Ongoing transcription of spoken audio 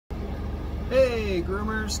Hey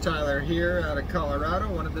groomers, Tyler here out of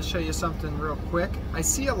Colorado. Wanted to show you something real quick. I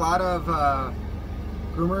see a lot of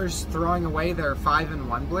groomers throwing away their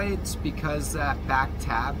 5-in-1 blades because that back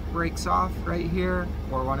tab breaks off right here,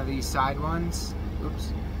 or one of these side ones. Oops.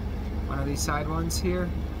 One of these side ones here,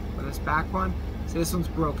 or this back one. So this one's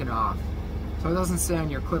broken off. So it doesn't stay on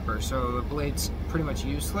your clipper, so the blade's pretty much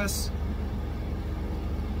useless.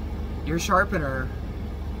 Your sharpener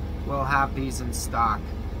will have these in stock.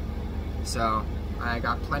 So I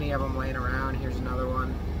got plenty of them laying around. Here's another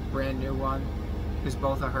one, brand new one, because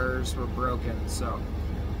both of hers were broken. So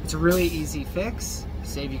it's a really easy fix,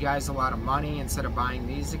 save you guys a lot of money instead of buying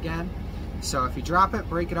these again. So if you drop it,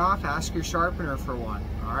 break it off, ask your sharpener for one.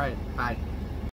 All right, bye.